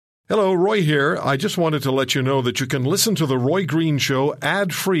Hello, Roy here. I just wanted to let you know that you can listen to The Roy Green Show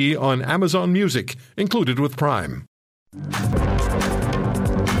ad-free on Amazon Music, included with Prime.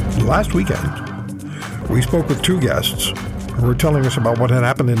 Last weekend, we spoke with two guests who were telling us about what had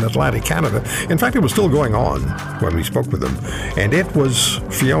happened in Atlantic Canada. In fact, it was still going on when we spoke with them, and it was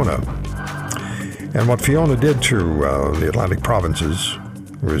Fiona. And what Fiona did to the Atlantic provinces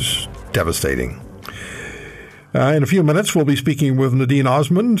was devastating. In a few minutes, we'll be speaking with Nadine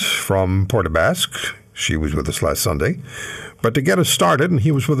Osmond from Port aux Basques. She was with us last Sunday. But to get us started, and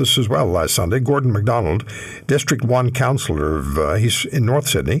he was with us as well last Sunday, Gordon MacDonald, District 1 Councillor he's in North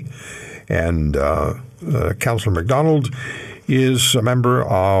Sydney. And Councillor MacDonald is a member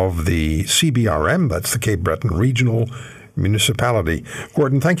of the CBRM, that's the Cape Breton Regional Municipality.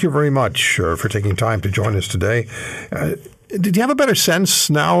 Gordon, thank you very much for taking time to join us today. Did you have a better sense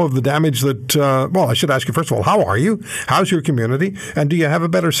now of the damage that, well, I should ask you, first of all, how are you? How's your community? And do you have a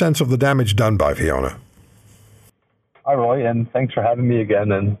better sense of the damage done by Fiona? Hi, Roy, and thanks for having me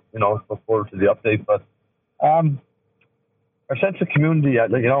again. And, look forward to the update. But our sense of community,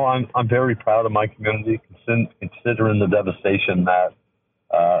 I'm very proud of my community, considering the devastation that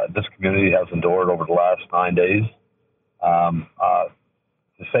this community has endured over the last 9 days.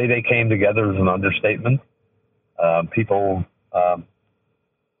 To say they came together is an understatement. People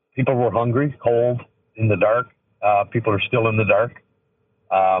were hungry, cold, in the dark. People are still in the dark.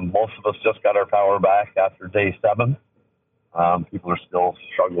 Most of us just got our power back after day 7. People are still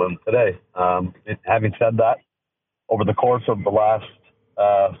struggling today. Having said that, over the course of the last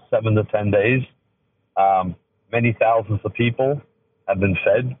 7 to 10 days, many thousands of people have been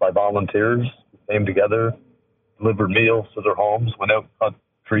fed by volunteers who came together, delivered meals to their homes, went out and cut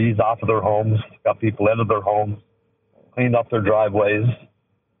trees off of their homes, got people out of their homes, cleaned up their driveways,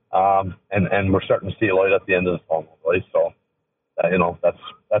 and we're starting to see a light at the end of the tunnel, right? So,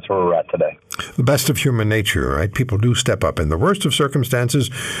 that's where we're at today. The best of human nature, right? People do step up. In the worst of circumstances,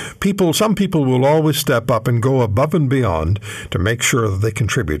 some people will always step up and go above and beyond to make sure that they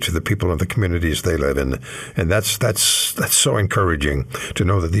contribute to the people and the communities they live in. And that's so encouraging to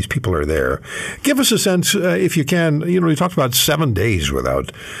know that these people are there. Give us a sense, if you can, you talked about 7 days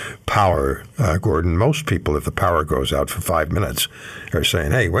without power, Gordon. Most people, if the power goes out for 5 minutes, are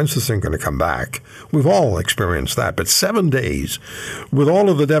saying, hey, when's this thing going to come back? We've all experienced that. But 7 days with all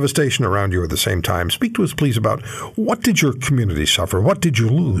of the devastation around you at the same time. Speak to us, please, about what did your community suffer? What did you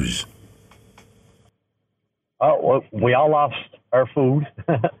lose? Well, we all lost our food.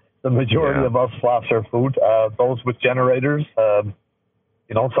 The majority of us lost our food. Those with generators, some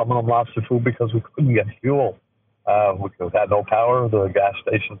of them lost their food because we couldn't get fuel. We had no power. The gas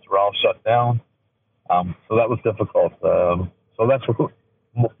stations were all shut down. So that was difficult. So that's what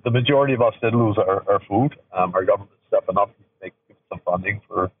the majority of us did lose our food. Our government stepping up to make some funding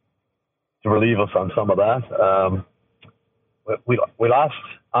to relieve us on some of that. We lost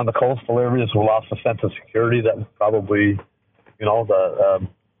on the coastal areas. We lost a sense of security that was probably,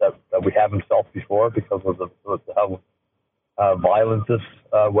 that we haven't felt before because of how violent this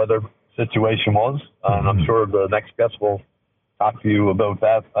weather situation was. And I'm sure the next guest will talk to you about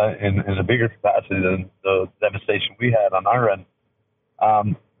that in a bigger capacity than the devastation we had on our end.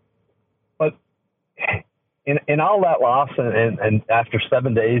 But in all that loss and after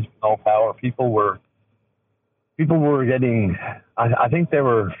 7 days no power, people were getting. I think they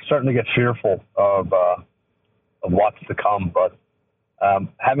were starting to get fearful of what's to come. But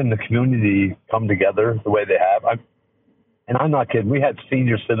having the community come together the way they have, and I'm not kidding. We had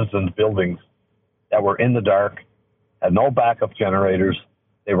senior citizens buildings that were in the dark, had no backup generators.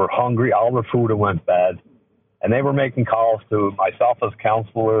 They were hungry. All their food had went bad. And they were making calls to myself as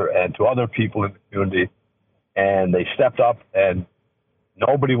councillor and to other people in the community. And they stepped up and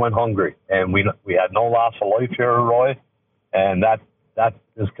nobody went hungry. And we had no loss of life here, Roy. And that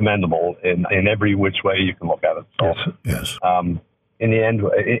is commendable in every which way you can look at it. So, yes. In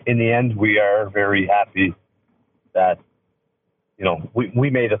the end, we are very happy that,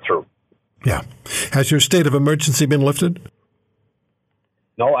 we made it through. Yeah. Has your state of emergency been lifted?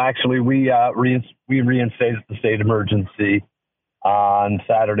 No, actually, we reinstated the state emergency on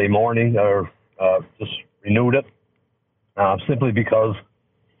Saturday morning, or just renewed it, simply because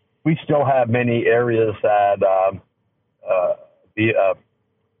we still have many areas that the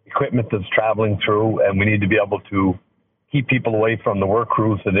equipment that's traveling through, and we need to be able to keep people away from the work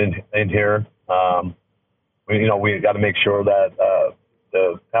crews that in here. We got to make sure that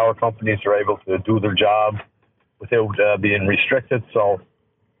the power companies are able to do their job without being restricted. So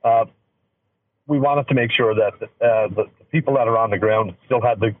we wanted to make sure that the people that are on the ground still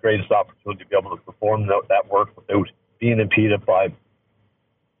have the greatest opportunity to be able to perform that work without being impeded by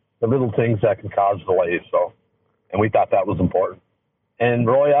the little things that can cause delays. So, and we thought that was important. And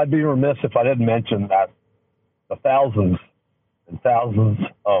Roy, I'd be remiss if I didn't mention that the thousands and thousands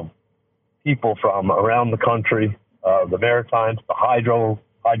of people from around the country, the Maritimes, the Hydro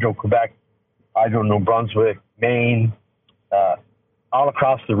Quebec, Hydro New Brunswick, Maine, all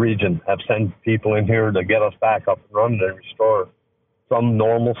across the region have sent people in here to get us back up and running and restore some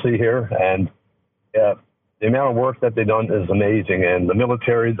normalcy here. And the amount of work that they've done is amazing. And the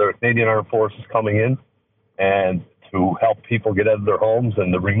military, the Canadian Armed Forces coming in and to help people get out of their homes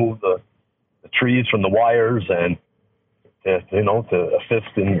and to remove the trees from the wires and to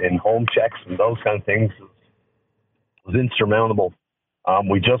assist in home checks and those kind of things was insurmountable.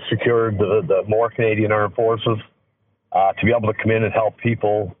 We just secured the more Canadian Armed Forces to be able to come in and help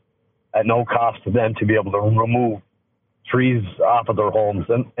people at no cost to them to be able to remove trees off of their homes.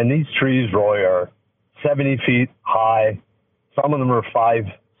 And these trees, Roy, are 70 feet high. Some of them are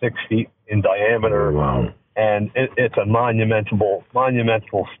 5-6 feet in diameter. Wow. And it's a monumental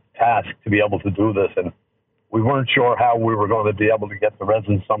task to be able to do this. And we weren't sure how we were going to be able to get the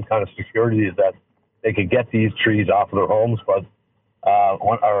residents some kind of security that they could get these trees off of their homes. But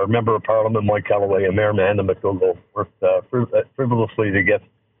our Member of Parliament, Mike Kellaway, and Mayor Amanda McDougall worked frivolously to get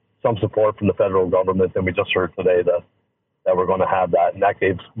some support from the federal government. And we just heard today that we're going to have that. And that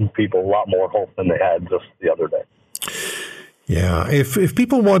gave people a lot more hope than they had just the other day. Yeah. If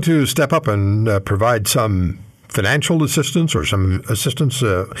people want to step up and provide some financial assistance or some assistance,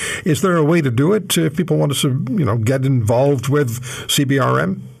 is there a way to do it if people want to, get involved with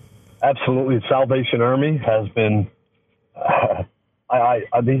CBRN? Absolutely. Salvation Army has been,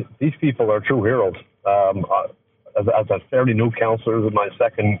 these people are true heroes. As a fairly new counselor in my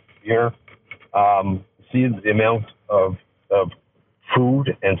second year, see the amount of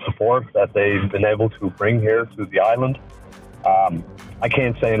food and support that they've been able to bring here to the island. I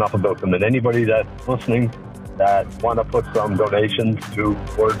can't say enough about them. And anybody that's listening that want to put some donations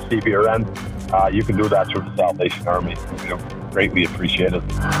towards CBRN, you can do that through the Salvation Army. Greatly appreciated.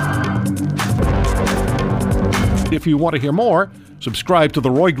 If you want to hear more, subscribe to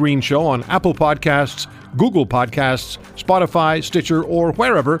The Roy Green Show on Apple Podcasts, Google Podcasts, Spotify, Stitcher, or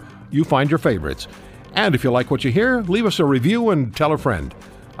wherever you find your favorites. And if you like what you hear, leave us a review and tell a friend.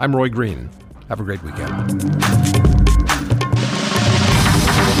 I'm Roy Green. Have a great weekend.